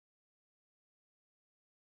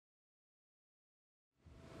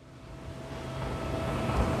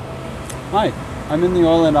Hi, I'm in the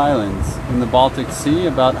Åland Islands, in the Baltic Sea,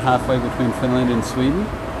 about halfway between Finland and Sweden,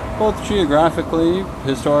 both geographically,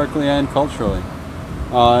 historically, and culturally.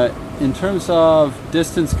 In terms of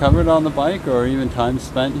distance covered on the bike, or even time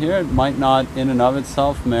spent here, it might not in and of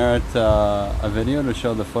itself merit a video to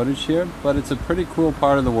show the footage here, but it's a pretty cool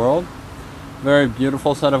part of the world. Very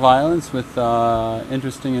beautiful set of islands with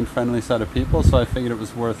interesting and friendly set of people, so I figured it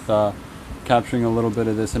was worth capturing a little bit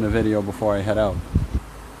of this in a video before I head out.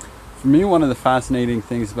 For me, one of the fascinating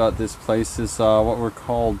things about this place is what were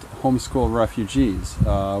called homeschool refugees,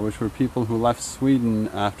 which were people who left Sweden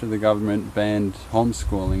after the government banned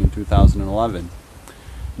homeschooling in 2011.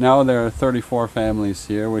 Now there are 34 families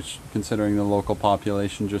here, which, considering the local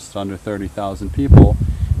population just under 30,000 people,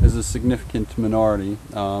 is a significant minority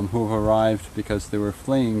who have arrived because they were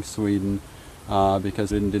fleeing Sweden because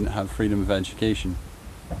they didn't have freedom of education.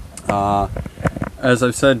 As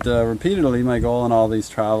I've said repeatedly, my goal in all these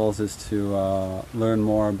travels is to learn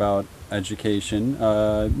more about education,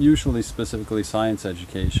 usually specifically science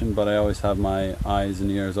education, but I always have my eyes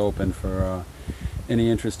and ears open for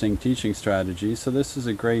any interesting teaching strategies. So this is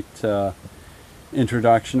a great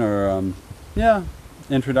introduction, or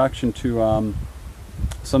introduction to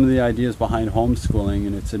some of the ideas behind homeschooling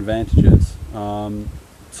and its advantages.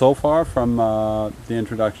 So far from the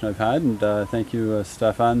introduction I've had, and thank you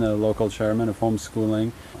Stefan, the local chairman of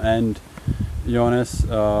homeschooling, and Jonas,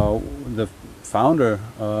 the founder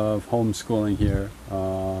of homeschooling here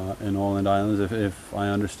in Åland Islands, if I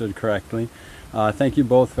understood correctly. Thank you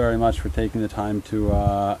both very much for taking the time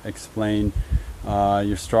to explain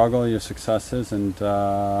your struggle, your successes, and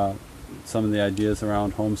some of the ideas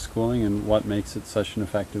around homeschooling and what makes it such an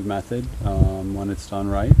effective method when it's done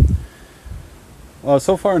right.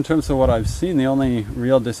 So far, in terms of what I've seen, the only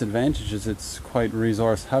real disadvantage is it's quite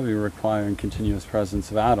resource heavy, requiring continuous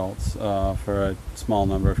presence of adults for a small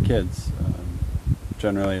number of kids,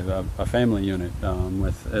 generally a family unit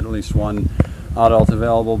with at least one adult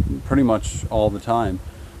available pretty much all the time.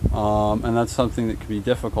 And that's something that could be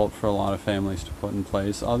difficult for a lot of families to put in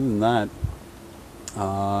place. Other than that,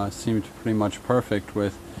 seemed pretty much perfect,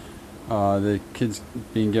 with the kids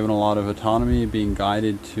being given a lot of autonomy, being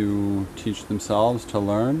guided to teach themselves, to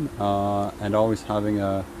learn, and always having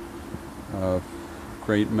a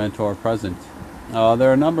great mentor present. There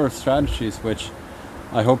are a number of strategies which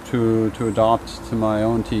I hope to adopt to my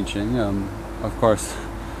own teaching. Of course,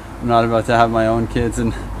 I'm not about to have my own kids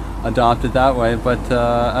and adopt it that way, but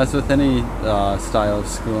as with any style of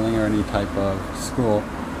schooling or any type of school,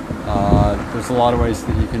 there's a lot of ways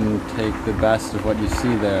that you can take the best of what you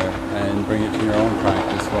see there and bring it to your own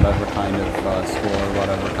practice, whatever kind of school or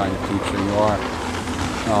whatever kind of teacher you are.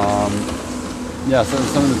 So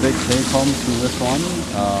some of the big take-homes from this one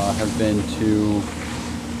have been to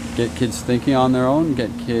get kids thinking on their own,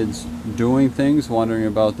 get kids doing things, wondering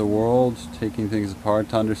about the world, taking things apart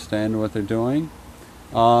to understand what they're doing,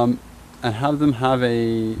 and have them have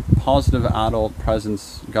a positive adult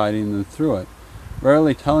presence guiding them through it.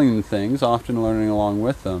 Rarely telling them things, often learning along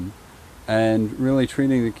with them, and really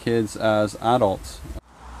treating the kids as adults.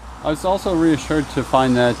 I was also reassured to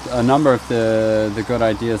find that a number of the good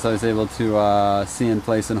ideas I was able to see in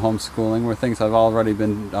place in homeschooling were things I've already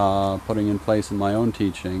been putting in place in my own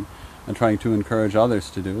teaching and trying to encourage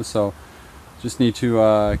others to do. So just need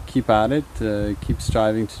to keep at it, keep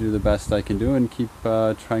striving to do the best I can do, and keep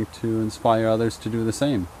trying to inspire others to do the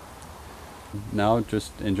same. Now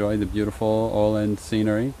just enjoy the beautiful Åland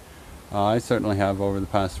scenery. I certainly have over the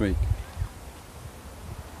past week.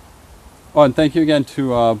 Oh, and thank you again to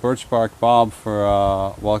Birchbark Bob for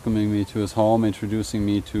welcoming me to his home, introducing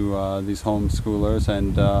me to these homeschoolers,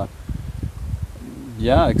 and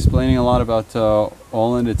explaining a lot about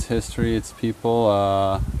Åland, its history, its people,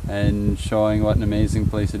 and showing what an amazing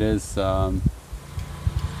place it is.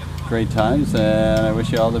 Great times, and I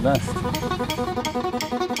wish you all the best.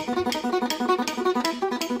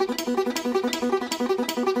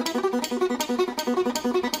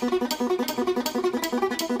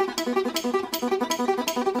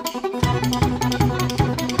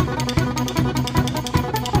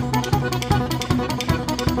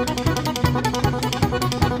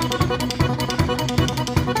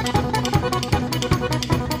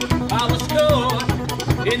 I was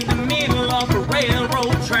good in the middle of a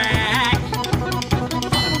railroad track,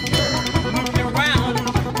 moved around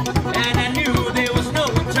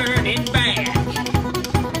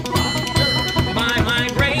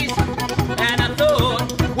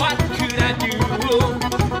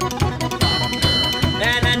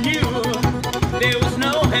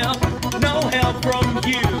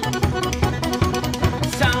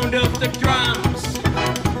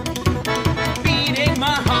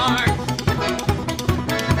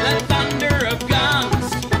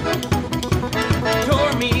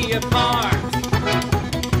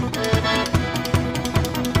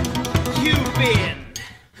been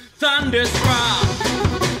thunderstruck.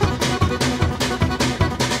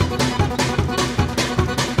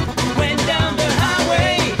 Went down the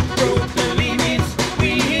highway, broke the limits, we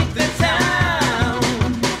hit the town.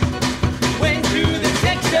 Went through the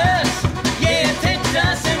Texas, yeah,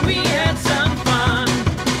 Texas, and we had some fun.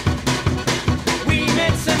 We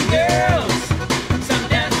met some girls, some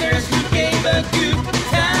dancers who gave a good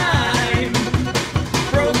time.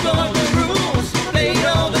 Broke all the rules, played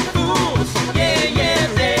all the fools, yeah, yeah,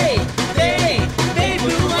 they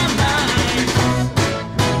blew my mind.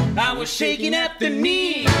 I was shaking at the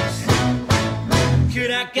knees.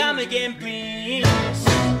 Could I come again, please?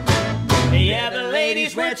 Yeah, the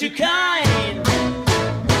ladies were too kind.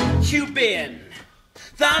 You've been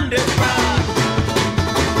thunderstruck,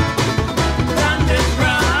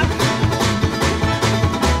 thunderstruck,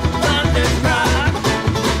 thunderstruck,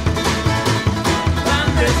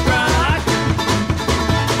 thunderstruck.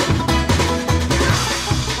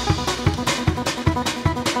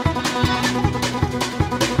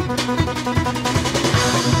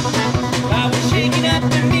 I was shaking at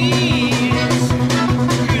the knees.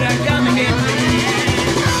 Could I come again, please?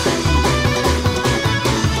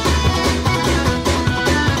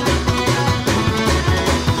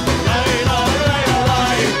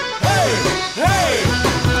 Hey, hey!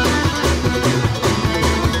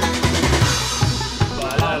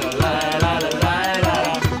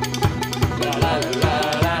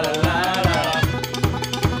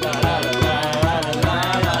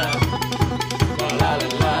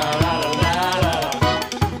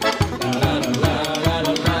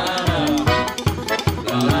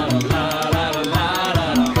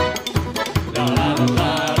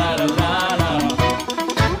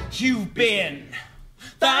 You've been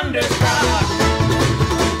thunderstruck,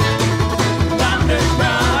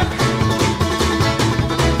 thunderstruck,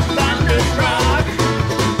 thunderstruck,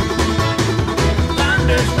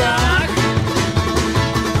 thunderstruck.